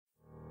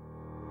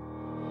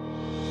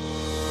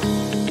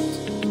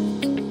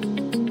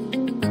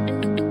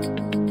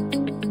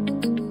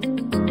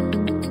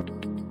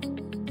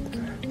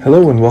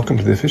Hello and welcome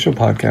to the official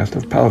podcast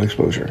of Palate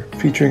Exposure,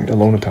 featuring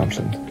Ilona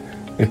Thompson,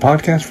 a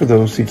podcast for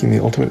those seeking the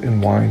ultimate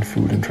in wine,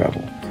 food, and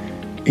travel.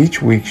 Each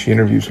week she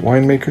interviews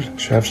winemakers,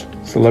 chefs,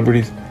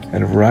 celebrities,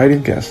 and a variety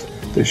of guests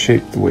that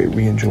shape the way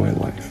we enjoy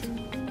life.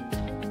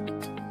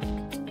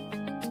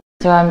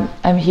 So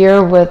I'm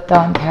here with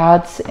Donald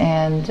Patz,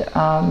 and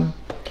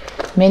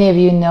many of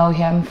you know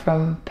him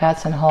from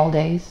Patz and Hall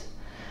days,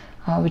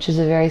 which is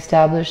a very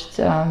established,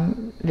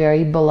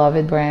 very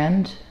beloved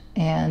brand.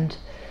 And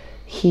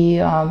he,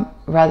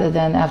 rather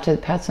than after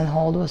the Patz and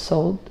Hall was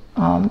sold,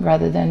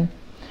 rather than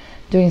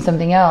doing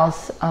something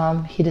else,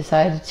 he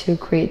decided to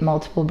create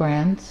multiple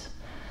brands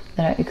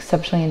that are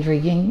exceptionally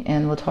intriguing,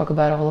 and we'll talk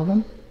about all of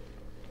them.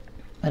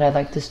 But I'd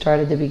like to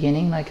start at the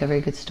beginning, like every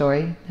good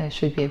story, there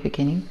should be a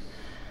beginning.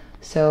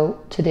 So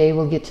today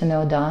we'll get to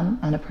know Don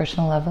on a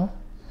personal level.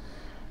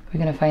 We're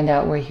going to find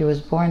out where he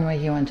was born, where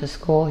he went to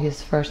school,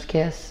 his first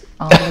kiss,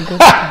 all the good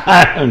stuff.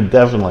 I'm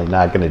definitely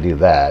not going to do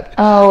that.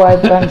 Oh,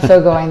 I'm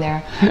so going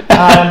there.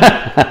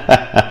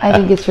 I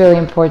think it's really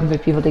important for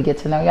people to get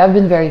to know you. I've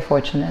been very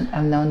fortunate.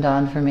 I've known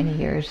Don for many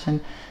years and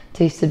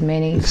tasted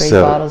many great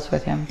bottles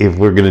with him. If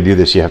we're going to do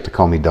this, you have to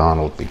call me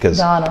Donald, because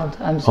Donald,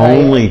 I'm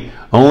sorry.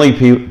 Only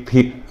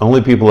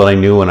people that I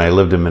knew when I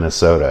lived in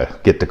Minnesota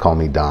get to call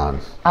me Don.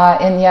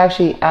 And you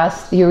actually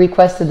you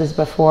requested this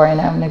before,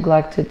 and I've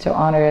neglected to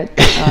honor it.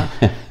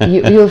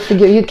 You'll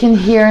forgive. You can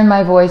hear in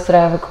my voice that I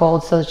have a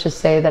cold, so let's just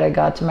say that it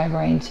got to my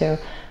brain too,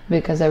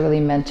 because I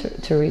really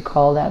meant to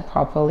recall that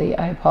properly.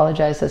 I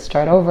apologize. Let's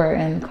start over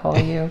and call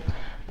you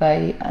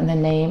by the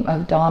name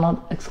of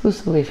Donald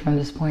exclusively from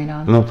this point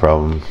on. No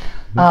problem.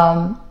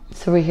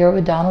 So we're here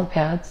with Donald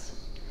Patz,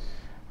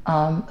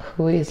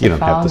 who is You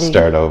don't have to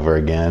start over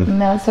again.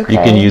 No, it's okay. You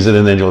can use it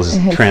and then you'll just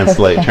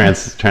translate,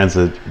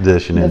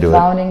 transition into it. The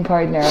founding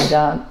partner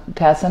of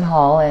Patz and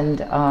Hall,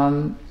 and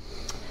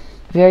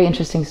very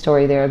interesting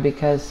story there,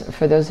 because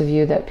for those of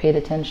you that paid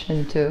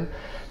attention to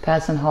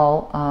Patz and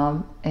Hall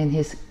and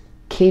his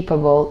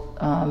capable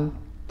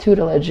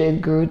tutelage,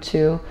 it grew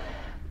to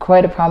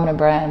quite a prominent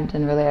brand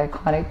and really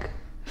iconic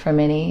for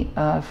many,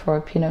 for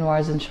Pinot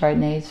Noirs and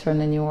Chardonnays from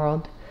the New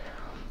World.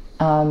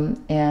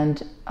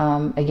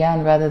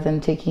 Again, rather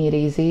than taking it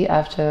easy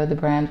after the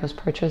brand was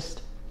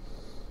purchased,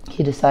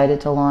 he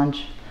decided to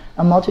launch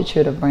a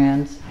multitude of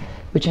brands,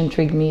 which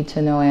intrigued me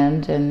to no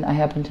end. And I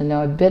happen to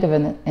know a bit of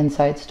an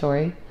inside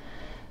story,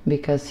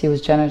 because he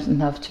was generous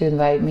enough to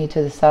invite me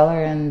to the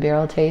cellar and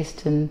barrel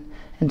taste and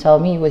tell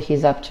me what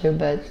he's up to.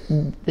 But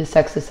this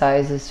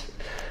exercise is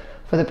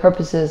for the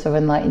purposes of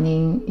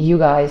enlightening you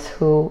guys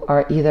who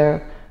are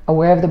either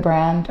aware of the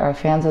brand, are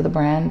fans of the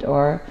brand,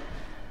 or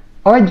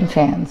ardent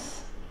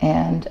fans.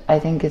 And I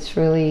think it's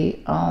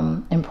really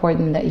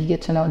important that you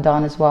get to know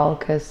Don as well,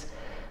 because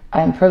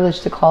I'm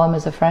privileged to call him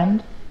as a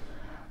friend.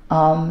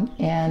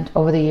 And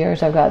over the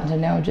years, I've gotten to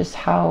know just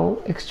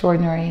how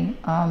extraordinary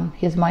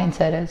his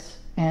mindset is.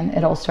 And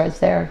it all starts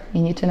there.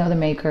 You need to know the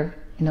maker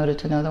in order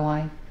to know the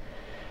wine.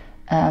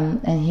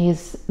 And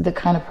he's the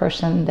kind of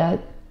person that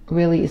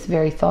really is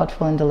very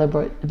thoughtful and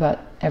deliberate about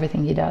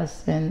everything he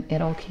does. And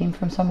it all came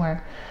from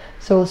somewhere.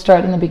 So we'll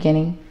start in the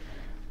beginning.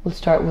 We'll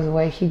start with the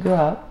way he grew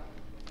up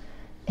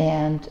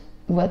and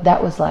what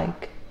that was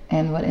like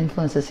and what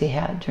influences he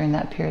had during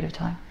that period of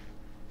time.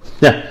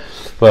 Yeah,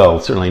 well,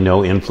 certainly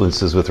no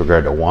influences with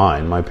regard to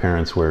wine. My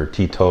parents were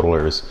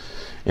teetotalers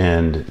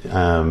and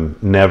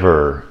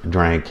never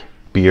drank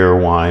beer,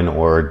 wine,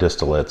 or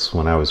distillates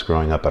when I was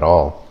growing up at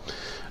all.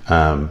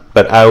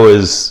 But I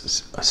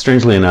was,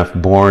 strangely enough,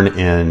 born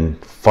in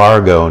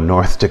Fargo,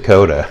 North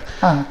Dakota,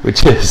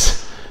 which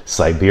is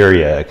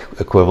Siberia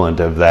equivalent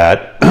of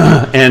that.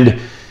 And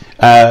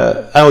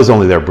I was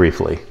only there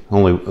briefly,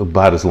 only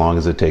about as long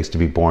as it takes to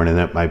be born, and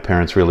that my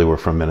parents really were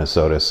from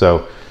Minnesota.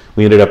 So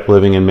we ended up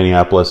living in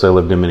Minneapolis. I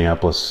lived in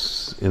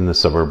Minneapolis, in the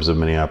suburbs of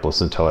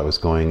Minneapolis, until I was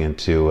going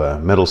into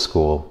middle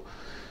school.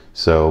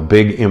 So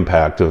big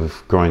impact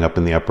of growing up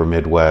in the upper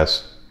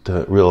Midwest,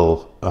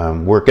 real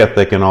work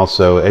ethic and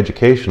also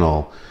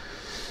educational.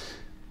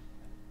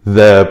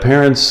 The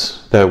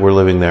parents that were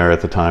living there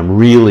at the time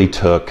really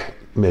took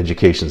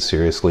education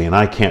seriously, and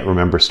I can't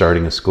remember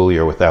starting a school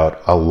year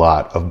without a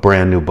lot of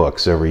brand new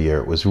books every year.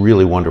 It was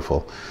really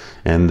wonderful.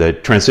 And the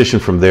transition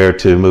from there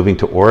to moving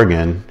to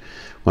Oregon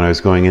when I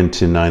was going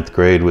into 9th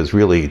grade was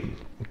really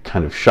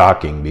kind of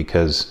shocking,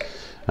 because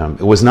it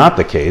was not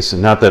the case,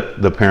 and not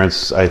that the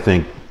parents, I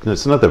think,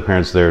 it's not that the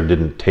parents there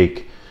didn't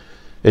take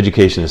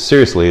education as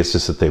seriously, it's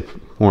just that they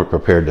weren't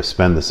prepared to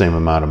spend the same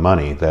amount of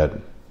money that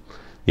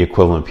the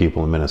equivalent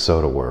people in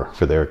Minnesota were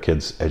for their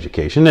kids'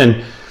 education.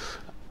 And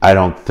I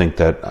don't think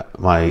that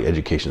my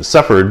education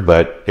suffered,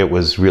 but it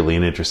was really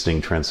an interesting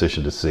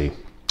transition to see.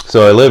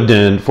 So I lived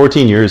in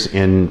 14 years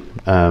in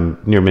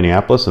near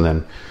Minneapolis, and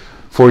then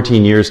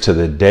 14 years to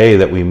the day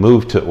that we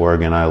moved to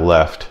Oregon, I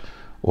left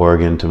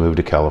Oregon to move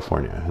to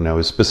California. And I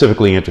was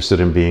specifically interested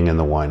in being in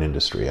the wine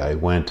industry. I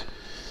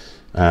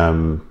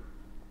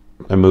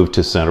moved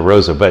to Santa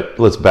Rosa, but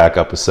let's back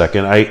up a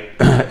second. I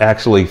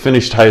actually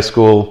finished high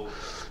school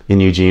in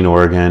Eugene,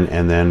 Oregon,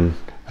 and then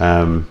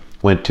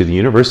went to the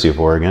University of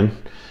Oregon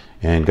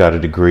and got a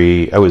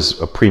degree. I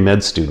was a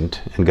pre-med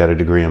student and got a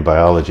degree in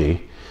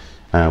biology,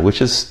 which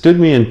has stood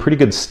me in pretty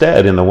good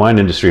stead in the wine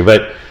industry.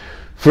 But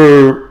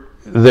for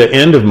the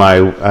end of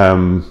my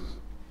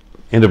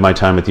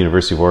time at the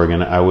University of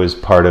Oregon, I was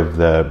part of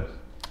the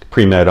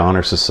pre-med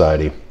honor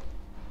society,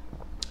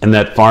 and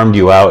that farmed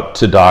you out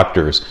to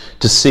doctors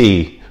to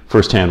see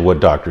firsthand what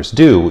doctors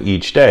do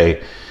each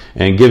day,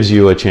 and gives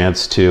you a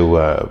chance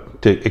to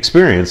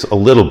experience a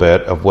little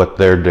bit of what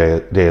their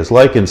day is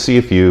like and see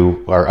if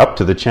you are up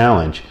to the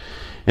challenge.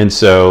 And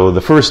so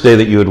the first day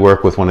that you would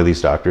work with one of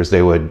these doctors,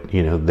 they would,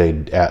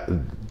 they'd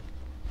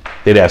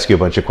ask you a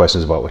bunch of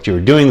questions about what you were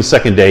doing. The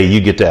second day,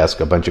 you get to ask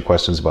a bunch of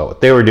questions about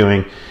what they were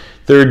doing.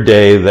 Third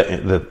day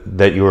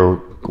that you were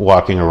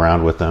walking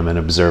around with them and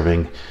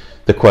observing,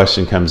 the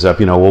question comes up,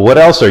 well, what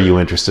else are you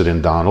interested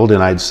in, Donald?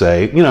 And I'd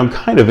say, I'm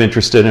kind of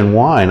interested in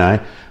wine. I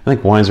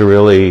think wine's a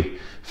really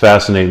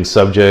fascinating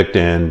subject,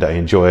 and I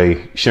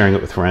enjoy sharing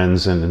it with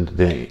friends, and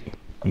the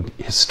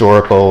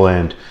historical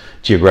and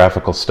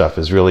geographical stuff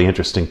is really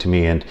interesting to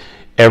me. And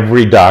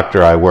every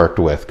doctor I worked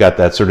with got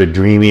that sort of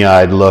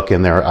dreamy-eyed look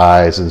in their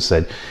eyes and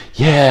said,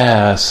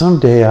 yeah,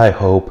 someday I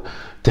hope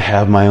to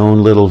have my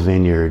own little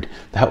vineyard.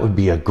 That would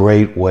be a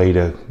great way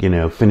to,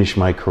 finish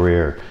my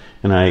career.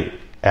 And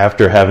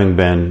after having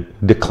been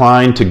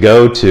declined to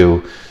go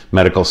to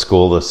medical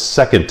school the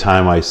second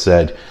time, I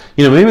said,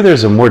 maybe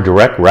there's a more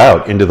direct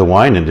route into the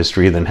wine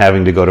industry than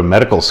having to go to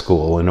medical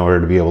school in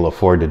order to be able to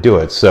afford to do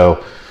it.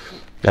 So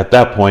at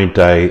that point,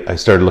 I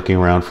started looking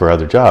around for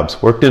other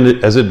jobs. Worked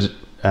as a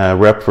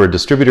rep for a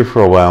distributor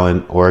for a while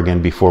in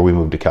Oregon before we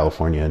moved to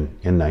California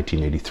in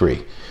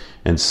 1983.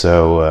 And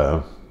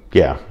so,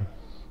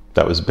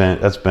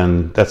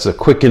 that's a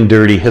quick and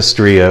dirty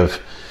history of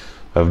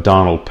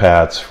Donald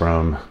Patz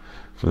from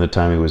the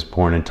time he was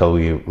born until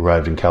we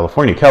arrived in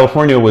California.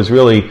 California was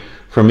really,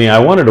 for me, I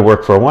wanted to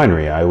work for a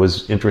winery. I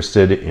was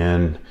interested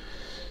in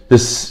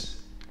this.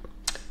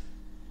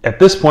 At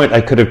this point,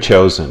 I could have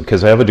chosen,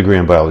 because I have a degree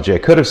in biology, I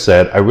could have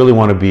said, I really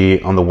want to be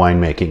on the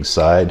winemaking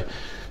side,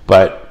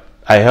 but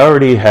I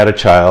already had a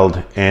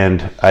child,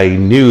 and I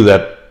knew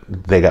that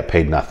they got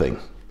paid nothing.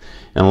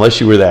 Unless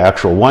you were the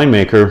actual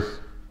winemaker,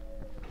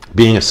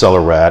 being a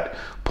cellar rat,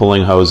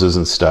 pulling hoses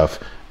and stuff,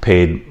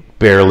 paid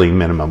barely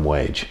minimum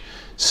wage.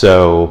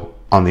 So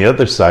on the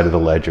other side of the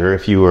ledger,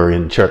 if you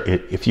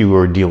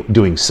were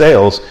doing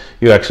sales,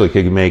 you actually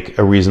could make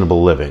a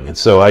reasonable living. And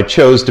so I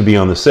chose to be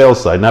on the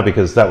sales side, not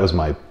because that was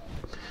my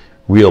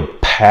real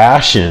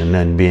passion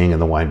in being in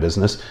the wine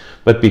business,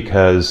 but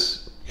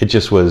because it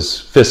just was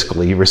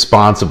fiscally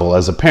responsible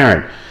as a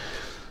parent.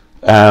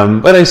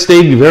 But I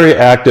stayed very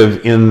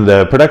active in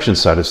the production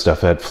side of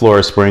stuff at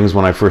Flora Springs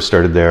when I first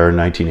started there in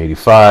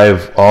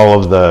 1985. All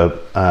of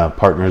the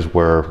partners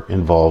were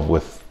involved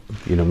with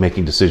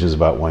making decisions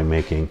about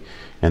winemaking.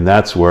 And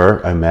that's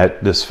where I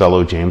met this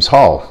fellow, James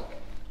Hall.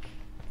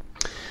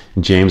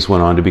 James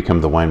went on to become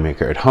the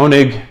winemaker at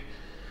Honig.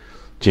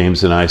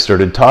 James and I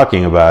started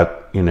talking about,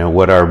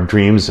 what our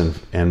dreams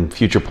and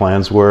future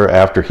plans were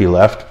after he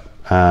left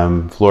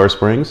Flora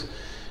Springs.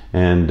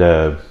 And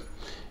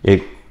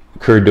it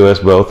occurred to us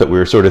both that we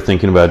were sort of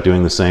thinking about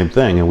doing the same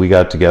thing. And we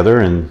got together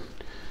and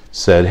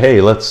said,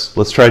 hey,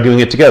 let's try doing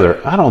it together.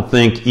 I don't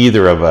think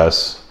either of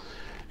us,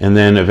 and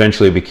then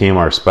eventually became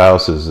our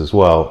spouses as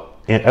well,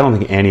 I don't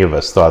think any of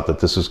us thought that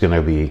this was going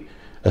to be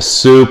a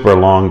super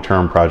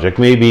long-term project.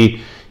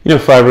 Maybe,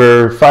 5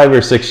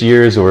 or 6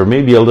 years, or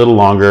maybe a little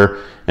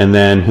longer, and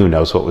then who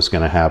knows what was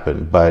going to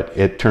happen. But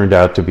it turned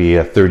out to be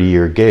a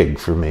 30-year gig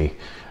for me,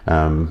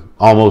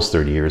 almost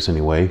 30 years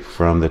anyway,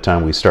 from the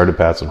time we started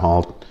Patz &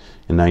 Hall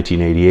in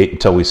 1988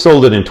 until we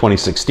sold it in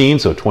 2016,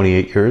 so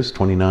 28 years,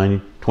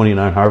 29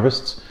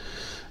 harvests.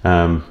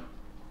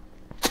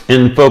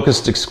 And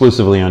focused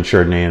exclusively on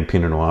Chardonnay and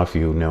Pinot Noir, if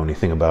you know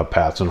anything about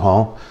Patz &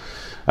 Hall.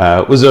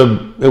 It was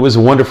a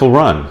wonderful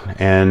run.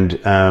 And,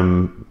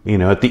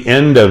 at the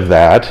end of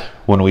that,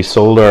 when we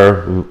sold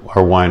our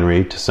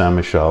winery to Saint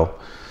Michel,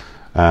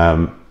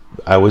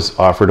 I was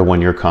offered a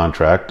 1-year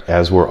contract,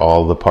 as were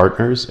all the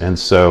partners. And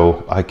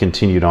so I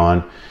continued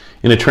on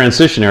in a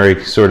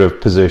transitionary sort of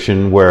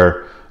position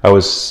where I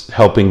was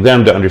helping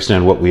them to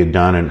understand what we had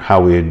done and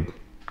how we had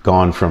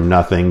gone from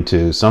nothing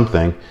to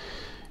something.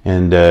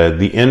 And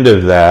the end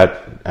of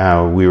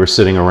that, we were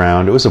sitting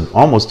around. It was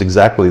almost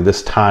exactly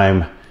this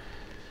time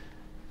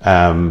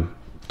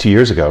 2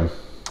 years ago,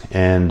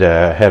 and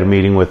had a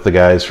meeting with the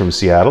guys from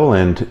Seattle,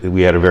 and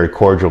we had a very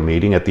cordial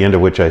meeting, at the end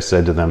of which I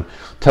said to them,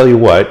 tell you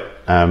what,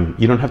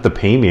 you don't have to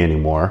pay me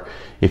anymore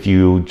if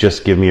you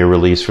just give me a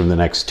release from the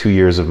next 2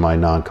 years of my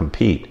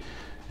non-compete.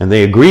 And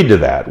they agreed to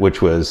that,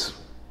 which was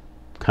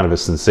kind of a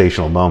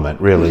sensational moment,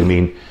 really. I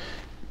mean,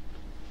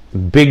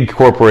 big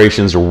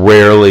corporations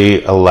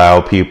rarely allow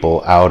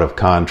people out of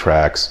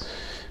contracts,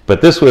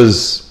 but this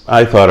was,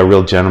 I thought, a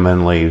real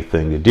gentlemanly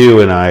thing to do,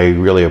 and I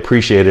really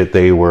appreciate it.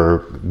 They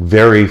were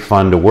very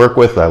fun to work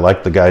with. I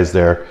liked the guys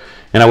there,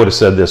 and I would have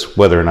said this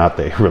whether or not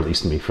they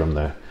released me from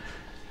the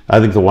I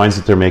think the wines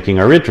that they're making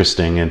are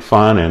interesting and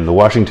fun, and the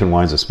Washington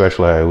wines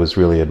especially I was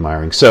really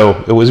admiring.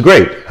 So it was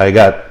great. I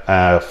got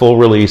a full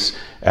release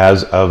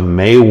as of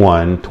May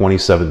 1,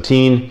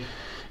 2017,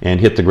 and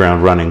hit the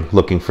ground running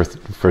looking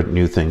for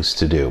new things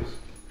to do.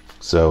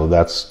 So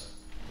that's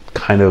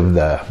kind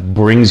of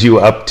brings you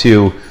up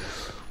to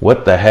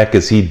what the heck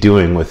is he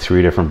doing with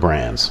 3 different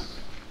brands?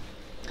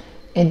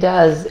 It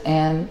does,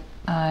 and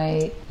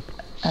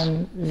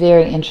I'm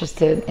very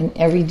interested in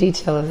every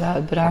detail of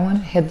that, but I want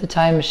to hit the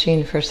time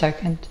machine for a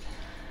second,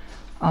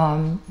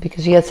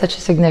 because you had such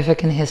a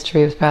significant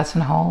history with Patz &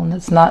 Hall, and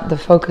it's not the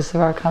focus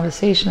of our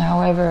conversation.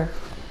 However,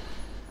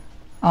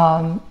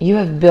 you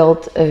have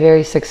built a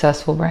very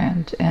successful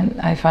brand,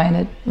 and I find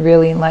it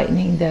really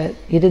enlightening that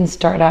you didn't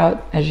start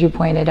out, as you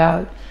pointed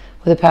out,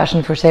 with a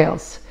passion for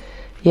sales,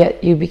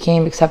 yet you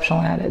became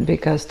exceptional at it,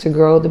 because to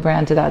grow the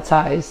brand to that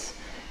size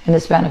in the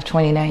span of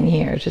 29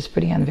 years is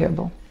pretty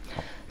enviable.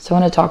 So I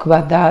want to talk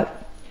about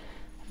that.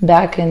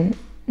 Back in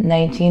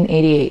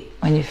 1988,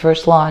 when you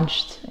first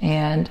launched,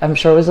 and I'm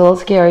sure it was a little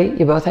scary,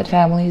 you both had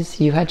families,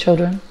 you had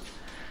children.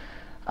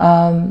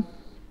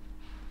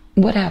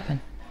 What happened?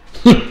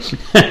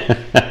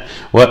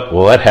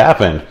 What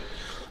happened?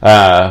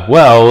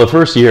 Well, the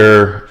first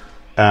year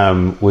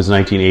was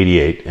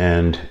 1988,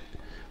 and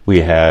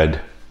we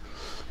had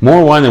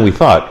more wine than we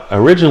thought.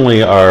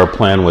 Originally, our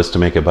plan was to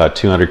make about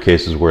 200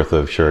 cases worth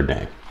of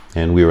Chardonnay,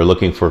 and we were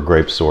looking for a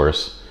grape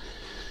source.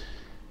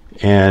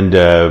 And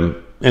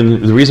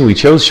the reason we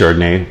chose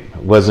Chardonnay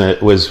was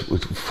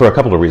for a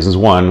couple of reasons.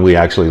 One, we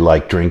actually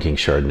like drinking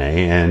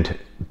Chardonnay, and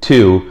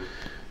two,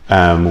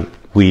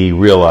 we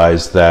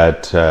realized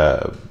that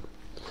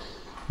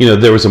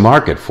there was a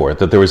market for it,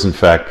 that there was in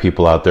fact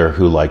people out there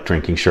who liked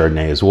drinking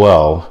Chardonnay as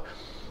well.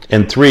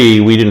 And three,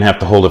 we didn't have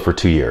to hold it for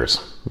 2 years.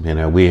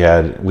 We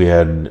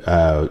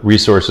had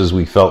resources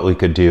we felt we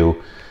could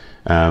do.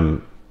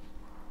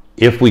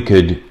 If we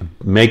could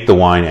make the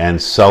wine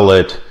and sell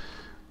it,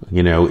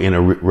 in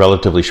a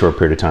relatively short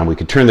period of time, we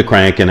could turn the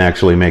crank and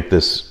actually make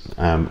this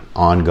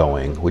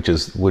ongoing, which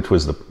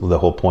was the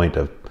whole point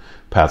of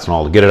Patz &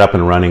 Hall, to get it up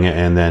and running,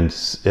 and then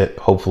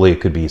hopefully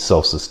it could be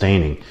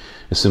self-sustaining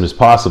as soon as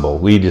possible.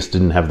 We just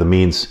didn't have the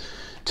means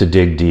to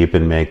dig deep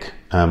and make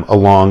a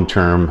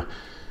long-term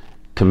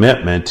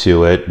commitment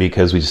to it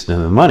because we just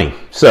didn't have the money.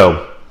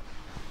 So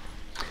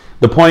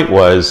the point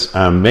was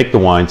make the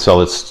wine,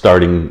 sell it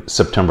starting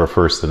September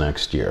 1st the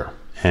next year.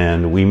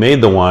 And we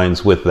made the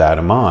wines with that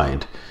in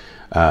mind.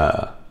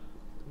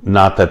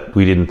 Not that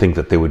we didn't think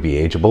that they would be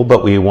ageable,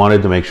 but we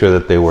wanted to make sure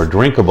that they were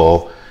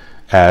drinkable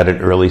at an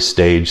early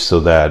stage so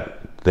that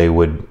they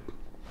would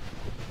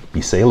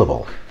be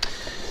saleable.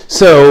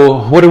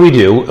 So what do we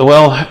do?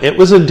 Well, it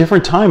was a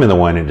different time in the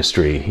wine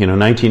industry.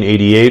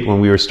 1988, when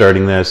we were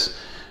starting this,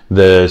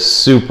 the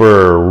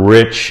super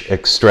rich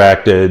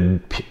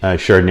extracted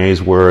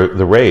Chardonnays were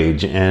the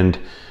rage, and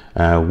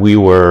we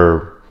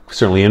were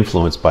certainly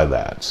influenced by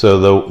that. So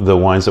the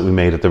wines that we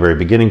made at the very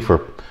beginning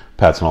for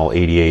Patz & Hall,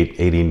 88,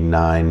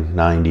 89,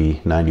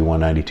 90, 91,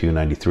 92,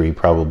 93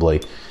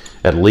 probably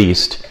at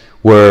least,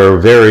 were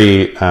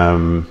very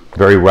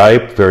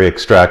ripe, very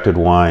extracted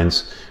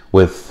wines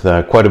with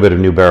quite a bit of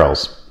new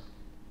barrels.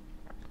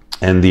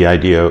 And the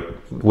idea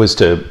was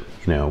to,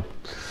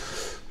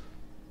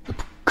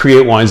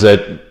 create wines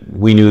that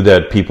we knew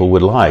that people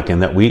would like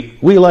and that we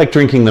liked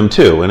drinking them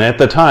too. And at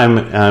the time,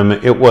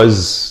 it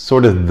was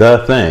sort of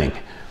the thing.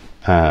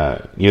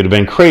 You'd have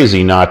been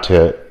crazy not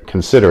to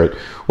consider it.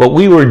 What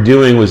we were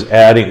doing was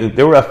adding,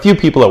 there were a few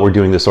people that were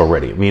doing this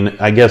already.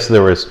 I guess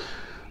there was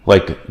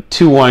like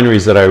 2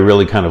 wineries that I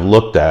really kind of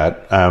looked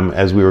at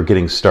as we were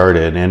getting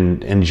started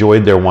and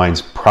enjoyed their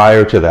wines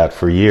prior to that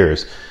for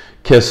years.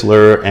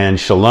 Kistler and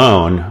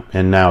Chalone,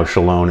 and now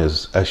Chalone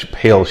is a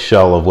pale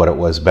shell of what it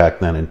was back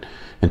then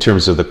in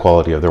terms of the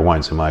quality of their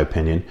wines, in my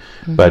opinion.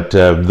 Mm-hmm. But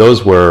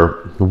those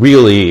were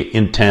really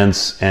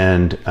intense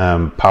and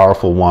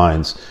powerful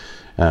wines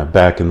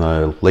back in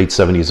the late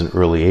 70s and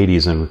early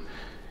 80s, and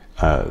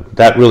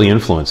that really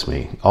influenced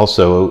me.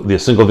 Also, the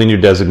single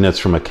vineyard designates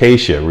from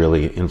Acacia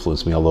really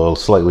influenced me, although a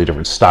slightly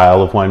different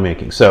style of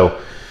winemaking. So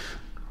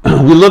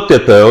we looked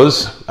at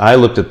those, I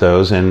looked at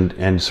those,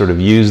 and sort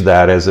of used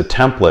that as a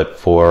template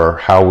for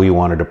how we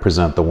wanted to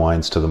present the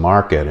wines to the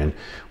market. And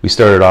we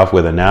started off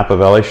with a Napa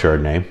Valley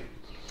Chardonnay,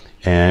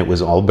 and it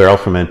was all barrel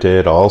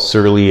fermented, all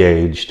surly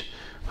aged,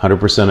 100%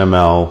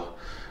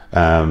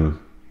 ML,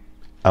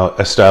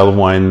 a style of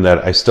wine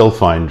that I still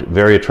find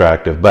very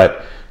attractive,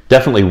 but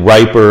definitely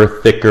riper,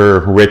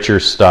 thicker, richer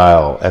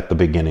style at the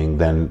beginning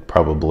than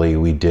probably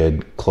we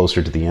did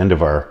closer to the end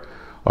of our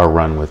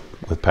run with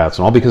Patz &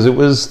 Hall, because it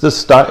was the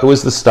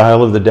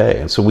style of the day.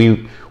 And so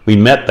we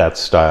met that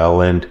style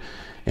and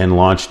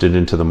launched it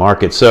into the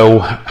market.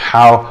 So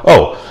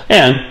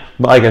and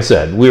like I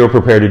said, we were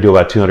prepared to do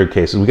about 200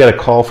 cases. We got a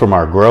call from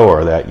our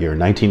grower that year,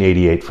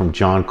 1988, from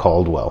John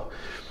Caldwell.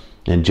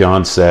 And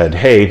John said,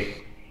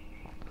 "Hey,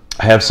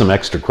 I have some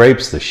extra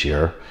grapes this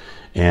year,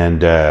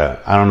 and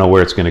I don't know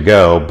where it's going to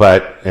go,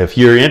 but if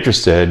you're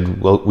interested,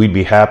 well, we'd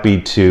be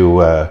happy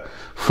to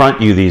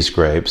front you these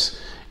grapes,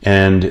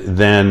 And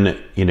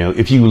then,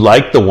 if you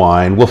like the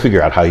wine, we'll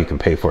figure out how you can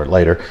pay for it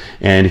later.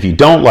 And if you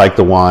don't like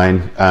the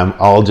wine,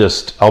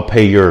 I'll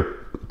pay your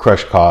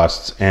crush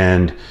costs,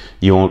 and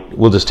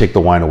we'll just take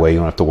the wine away. You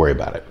don't have to worry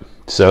about it.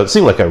 So it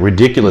seemed like a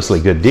ridiculously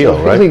good deal,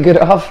 right? Really good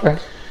offer.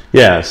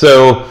 Yeah.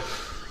 So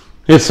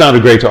it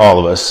sounded great to all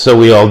of us. So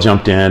we all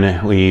jumped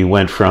in. We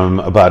went from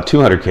about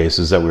 200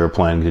 cases that we were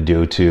planning to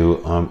do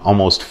to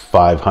almost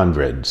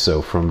 500.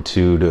 So from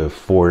 2 to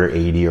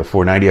 480 or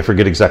 490. I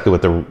forget exactly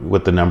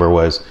what the number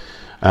was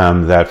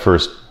that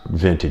first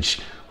vintage.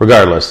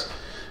 Regardless,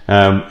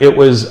 it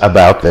was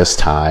about this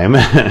time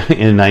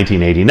in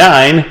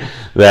 1989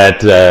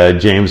 that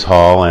James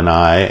Hall and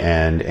I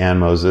and Ann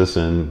Moses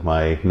and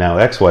my now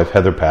ex-wife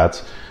Heather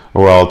Patz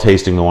were all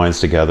tasting the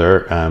wines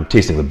together,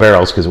 tasting the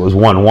barrels, because it was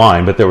one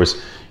wine, but there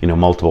was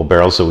multiple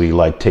barrels, so we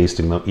liked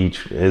tasting them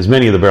as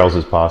many of the barrels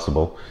as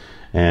possible.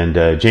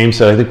 And James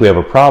said, "I think we have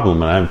a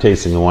problem." And I'm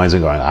tasting the wines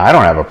and going, "I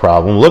don't have a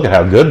problem. Look at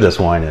how good this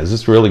wine is.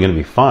 It's really going to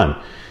be fun."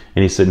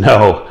 And he said,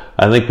 "No,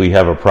 I think we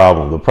have a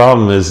problem. The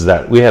problem is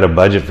that we had a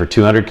budget for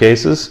 200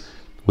 cases.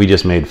 We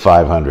just made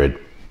 500.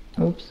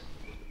 Oops.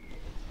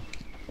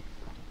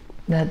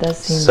 That does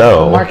seem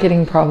like a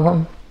marketing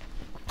problem.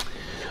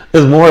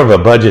 It's more of a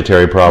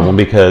budgetary problem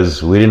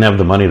because we didn't have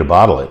the money to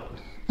bottle it.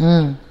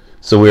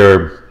 So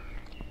we're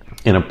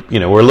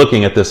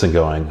looking at this and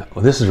going,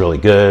 well, this is really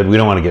good. We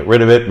don't want to get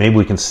rid of it. Maybe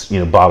we can,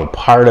 bottle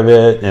part of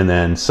it and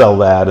then sell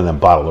that and then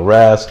bottle the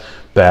rest.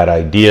 Bad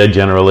idea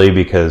generally,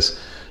 because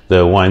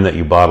the wine that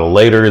you bottle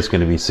later is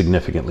going to be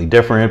significantly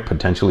different,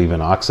 potentially even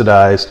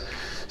oxidized.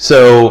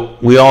 So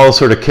we all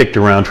sort of kicked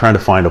around trying to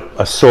find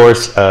a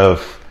source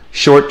of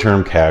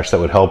short-term cash that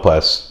would help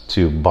us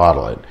to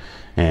bottle it.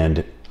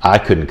 And I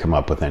couldn't come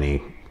up with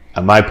any.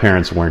 My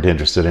parents weren't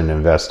interested in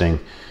investing.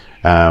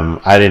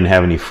 I didn't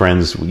have any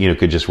friends,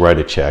 could just write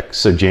a check.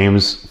 So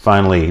James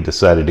finally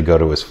decided to go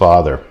to his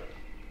father,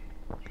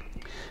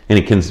 and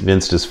he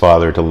convinced his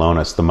father to loan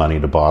us the money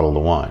to bottle the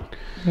wine.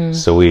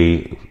 So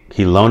he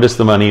loaned us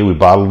the money. We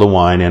bottled the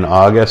wine in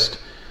August.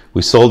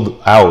 We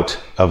sold out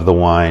of the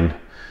wine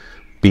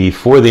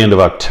before the end of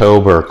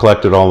October,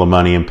 collected all the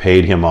money, and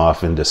paid him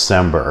off in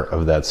December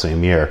of that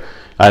same year.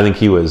 I think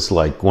he was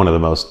like one of the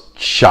most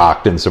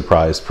shocked and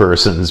surprised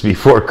persons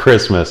before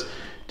Christmas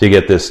to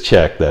get this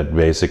check that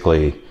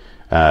basically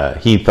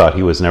he thought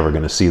he was never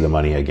going to see the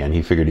money again.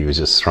 He figured he was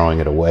just throwing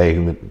it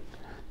away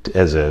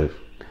to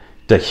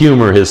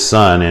humor his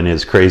son in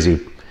his crazy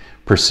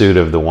pursuit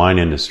of the wine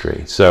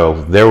industry.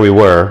 So there we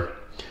were,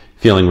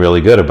 feeling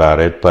really good about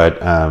it.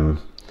 But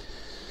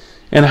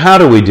and how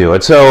do we do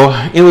it? So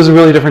it was a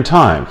really different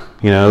time.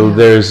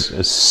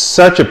 There's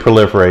such a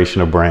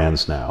proliferation of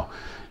brands now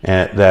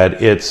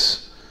that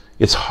it's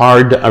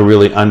hard to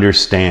really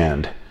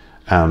understand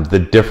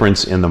the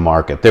difference in the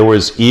market. There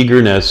was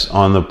eagerness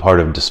on the part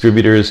of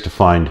distributors to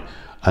find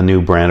a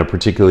new brand,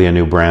 particularly a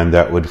new brand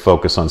that would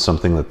focus on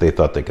something that they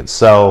thought they could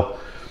sell,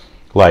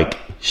 like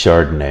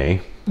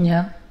Chardonnay.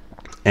 Yeah.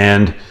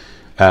 And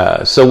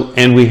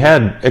and we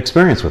had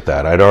experience with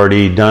that. I'd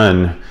already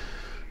done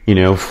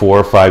 4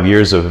 or 5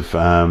 years of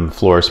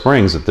Flora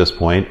Springs at this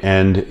point,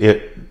 and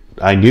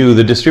I knew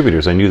the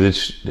distributors. I knew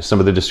some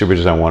of the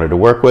distributors I wanted to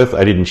work with.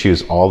 I didn't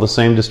choose all the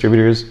same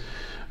distributors.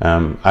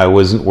 I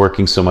wasn't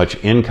working so much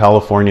in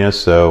California,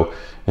 so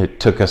it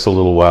took us a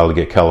little while to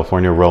get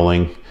California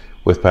rolling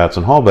with Patz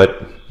and Hall.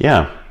 But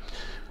yeah,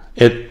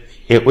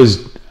 it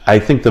was. I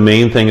think the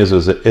main thing is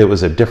it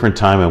was a different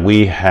time, and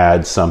we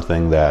had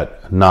something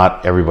that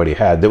not everybody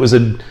had. There was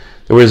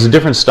a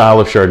different style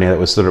of Chardonnay that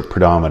was sort of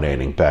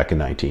predominating back in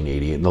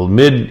 1980. In the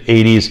mid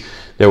 80s,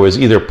 there was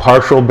either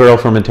partial barrel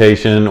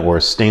fermentation or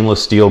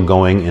stainless steel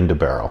going into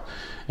barrel.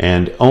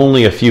 And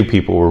only a few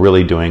people were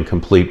really doing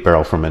complete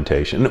barrel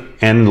fermentation,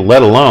 and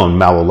let alone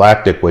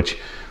malolactic, which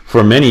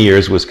for many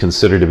years was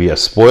considered to be a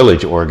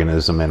spoilage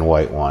organism in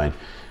white wine,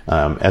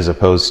 as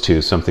opposed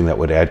to something that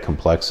would add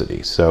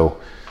complexity. So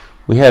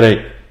we had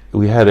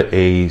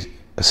a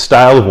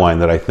style of wine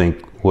that I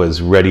think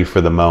was ready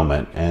for the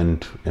moment,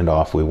 and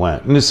off we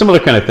went. And a similar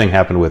kind of thing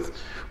happened with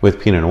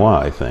Pinot Noir,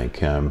 I think.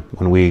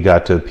 When we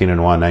got to Pinot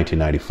Noir in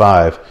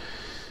 1995,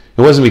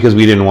 it wasn't because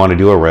we didn't want to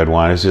do a red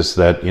wine. It's just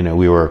that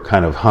we were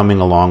kind of humming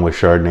along with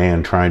Chardonnay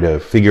and trying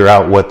to figure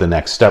out what the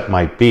next step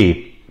might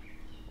be.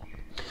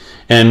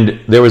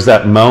 And there was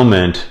that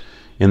moment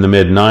in the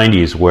mid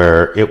 90s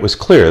where it was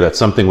clear that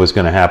something was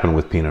going to happen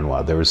with Pinot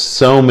Noir. There was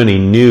so many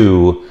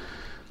new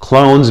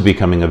clones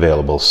becoming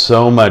available,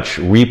 so much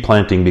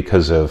replanting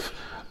because of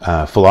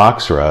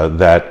phylloxera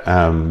that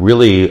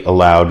really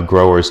allowed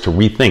growers to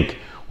rethink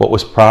what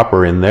was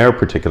proper in their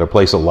particular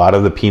place. A lot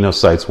of the Pinot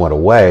sites went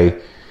away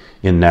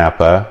in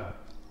Napa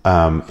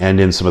and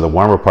in some of the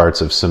warmer parts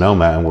of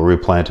Sonoma, and were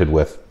replanted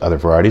with other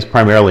varieties,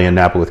 primarily in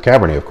Napa with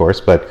Cabernet, of course,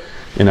 but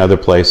in other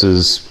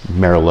places,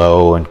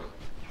 Merlot and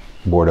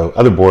Bordeaux,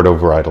 other Bordeaux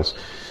varietals.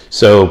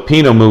 So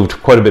Pinot moved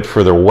quite a bit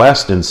further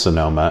west in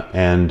Sonoma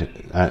and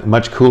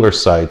much cooler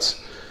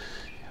sites.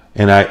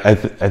 And I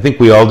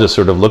think we all just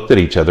sort of looked at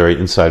each other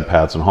inside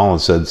Patz and Hall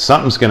and said,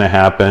 something's going to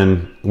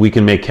happen. We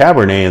can make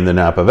Cabernet in the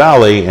Napa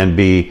Valley and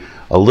be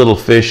a little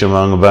fish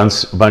among a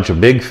bunch of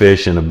big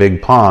fish in a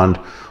big pond,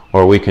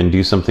 or we can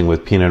do something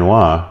with Pinot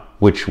Noir,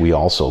 which we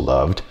also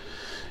loved,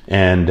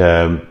 and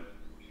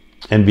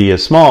be a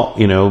small,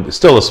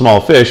 still a small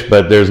fish,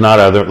 but there's not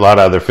a lot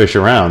of other fish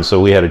around,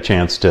 so we had a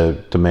chance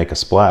to make a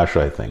splash,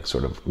 I think,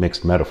 sort of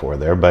mixed metaphor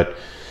there, but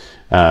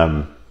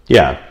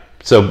yeah.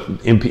 So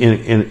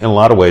in a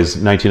lot of ways,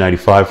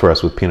 1995 for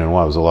us with Pinot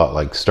Noir was a lot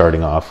like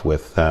starting off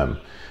with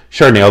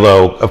Chardonnay,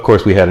 although, of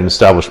course, we had an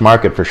established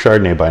market for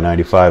Chardonnay by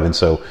 95, and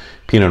so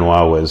Pinot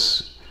Noir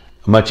was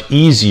a much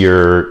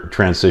easier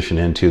transition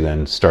into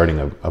than starting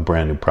a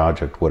brand new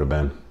project would have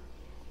been.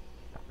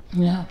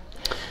 Yeah.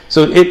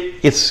 So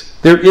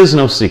there is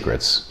no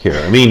secrets here.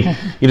 I mean,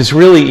 it's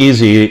really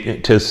easy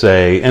to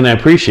say, and I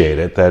appreciate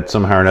it, that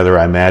somehow or another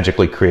I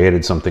magically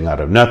created something out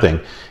of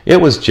nothing. It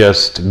was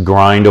just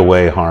grind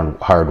away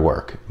hard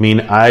work. I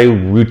mean, I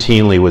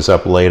routinely was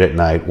up late at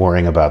night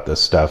worrying about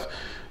this stuff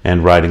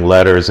and writing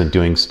letters and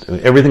doing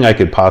everything I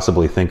could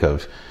possibly think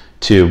of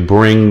to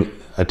bring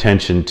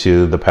attention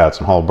to the Patz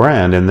and Hall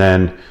brand. And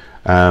then,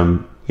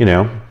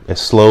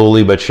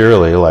 slowly but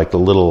surely, like the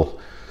little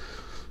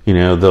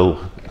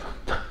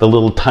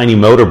tiny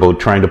motorboat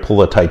trying to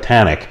pull a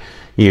Titanic,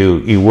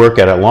 you work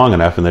at it long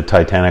enough and the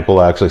Titanic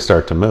will actually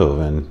start to move.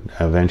 And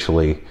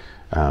eventually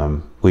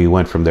we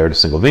went from there to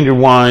single vineyard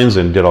wines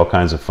and did all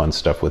kinds of fun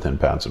stuff within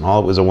Patz and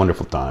Hall. It was a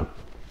wonderful time.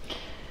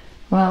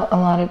 Well, a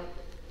lot of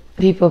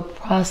people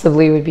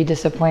possibly would be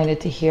disappointed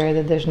to hear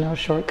that there's no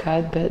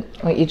shortcut, but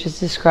what you just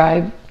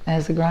described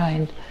as a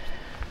grind,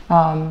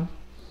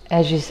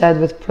 as you said,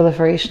 with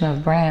proliferation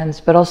of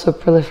brands, but also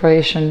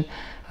proliferation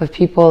of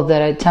people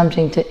that are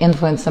attempting to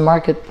influence the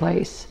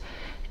marketplace.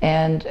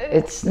 And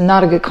it's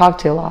not a good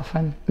cocktail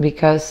often,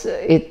 because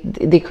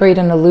they create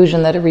an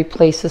illusion that it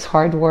replaces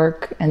hard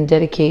work and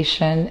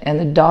dedication and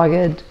a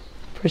dogged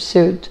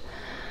pursuit.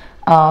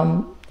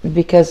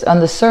 Because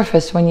on the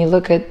surface, when you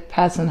look at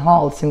Patz and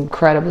Hall, it's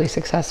incredibly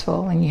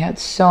successful, and you had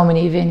so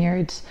many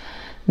vineyards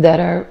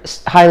that are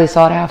highly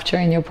sought after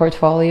in your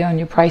portfolio, and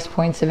your price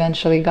points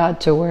eventually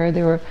got to where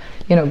they were,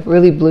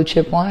 really blue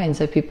chip wines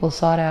that people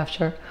sought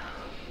after.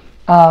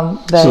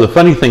 So the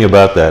funny thing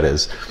about that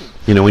is,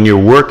 when you're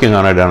working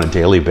on it on a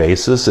daily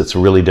basis, it's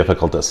really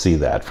difficult to see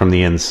that from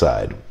the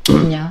inside.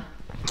 Yeah.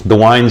 The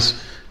wines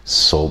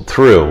sold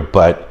through,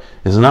 but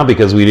it's not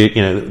because we did,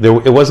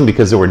 it wasn't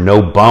because there were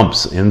no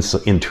bumps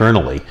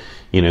internally.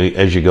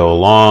 As you go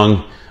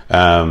along,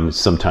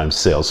 sometimes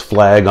sales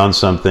flag on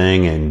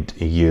something, and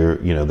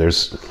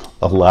there's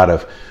a lot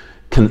of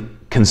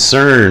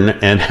concern.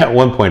 And at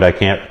one point,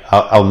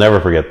 I'll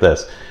never forget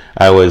this.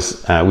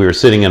 We were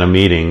sitting in a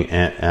meeting,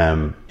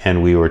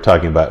 and we were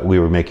talking about, we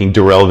were making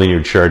Durell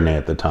Vineyard Chardonnay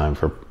at the time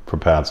for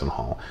Patz and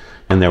Hall,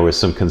 and there was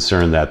some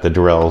concern that the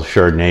Durell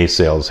Chardonnay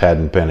sales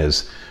hadn't been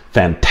as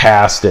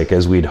fantastic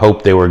as we'd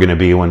hoped they were going to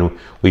be when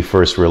we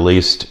first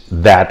released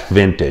that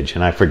vintage.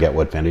 And I forget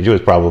what vintage. It was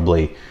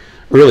probably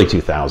early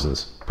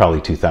 2000s,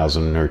 probably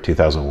 2000 or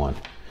 2001.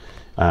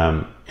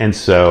 And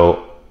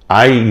so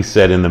I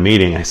said in the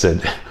meeting, I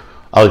said,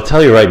 I'll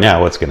tell you right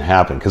now what's going to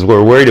happen, because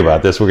we're worried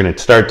about this. We're going to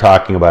start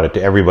talking about it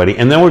to everybody,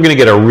 and then we're going to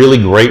get a really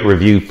great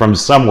review from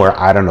somewhere,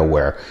 I don't know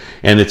where,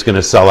 and it's going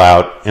to sell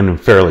out in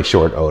fairly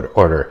short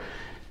order.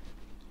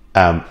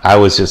 I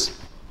was just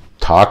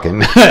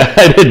talking.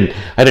 I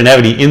didn't have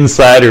any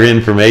insider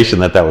information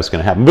that was going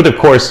to happen. But of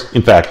course,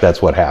 in fact,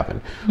 that's what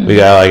happened. Mm-hmm. We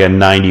got like a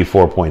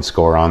 94-point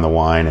score on the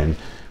wine, and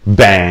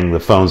bang, the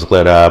phones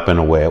lit up, and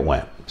away it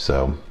went.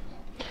 So,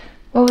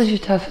 what was your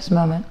toughest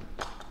moment?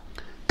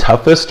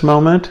 Toughest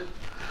moment?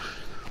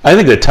 I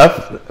think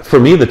for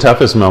me, the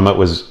toughest moment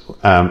was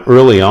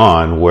early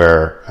on,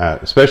 where,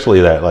 especially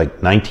that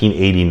like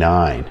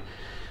 1989,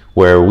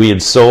 where we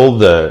had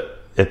sold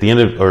at the end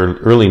of, or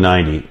early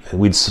 90,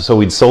 we'd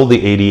sold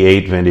the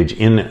 88 vintage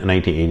in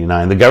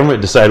 1989. The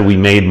government decided we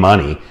made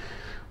money,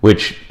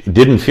 which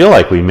didn't feel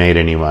like we made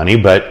any money,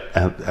 but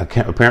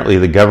apparently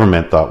the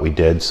government thought we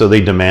did. So they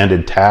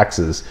demanded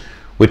taxes,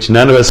 which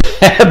none of us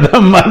had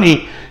the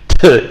money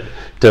to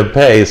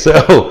pay.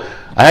 So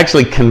I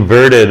actually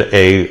converted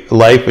a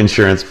life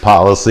insurance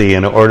policy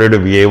in order to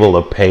be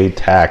able to pay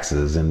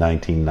taxes in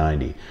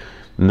 1990.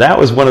 And that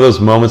was one of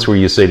those moments where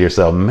you say to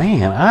yourself,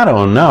 man, I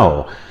don't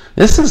know.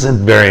 This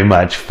isn't very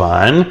much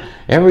fun.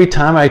 Every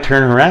time I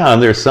turn around,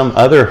 there's some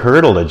other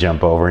hurdle to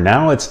jump over.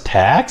 Now it's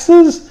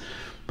taxes?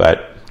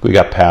 But we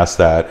got past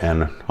that,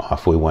 and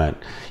off we went.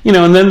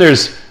 And then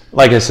there's,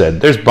 like I said,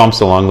 there's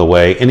bumps along the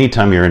way.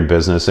 Anytime you're in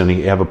business and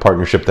you have a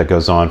partnership that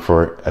goes on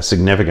for a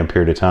significant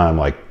period of time,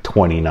 like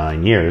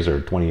 29 years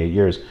or 28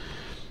 years,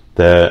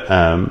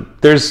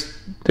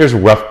 there's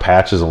rough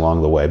patches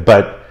along the way.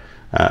 But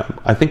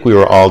I think we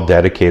were all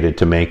dedicated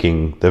to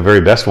making the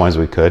very best wines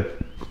we could,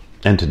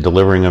 and to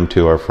delivering them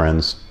to our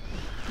friends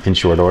in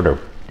short order.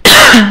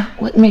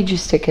 What made you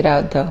stick it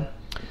out, though?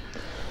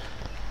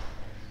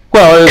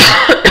 Well,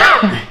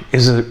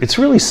 it's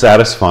really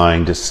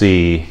satisfying to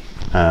see,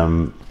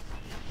 to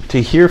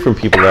hear from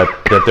people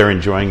that they're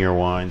enjoying your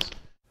wines.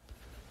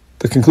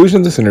 The conclusion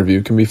of this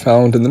interview can be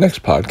found in the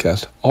next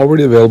podcast,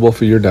 already available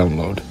for your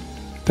download.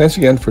 Thanks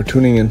again for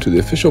tuning in to the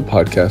official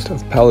podcast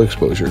of Palate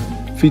Exposure,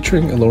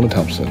 featuring Ilona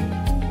Thompson.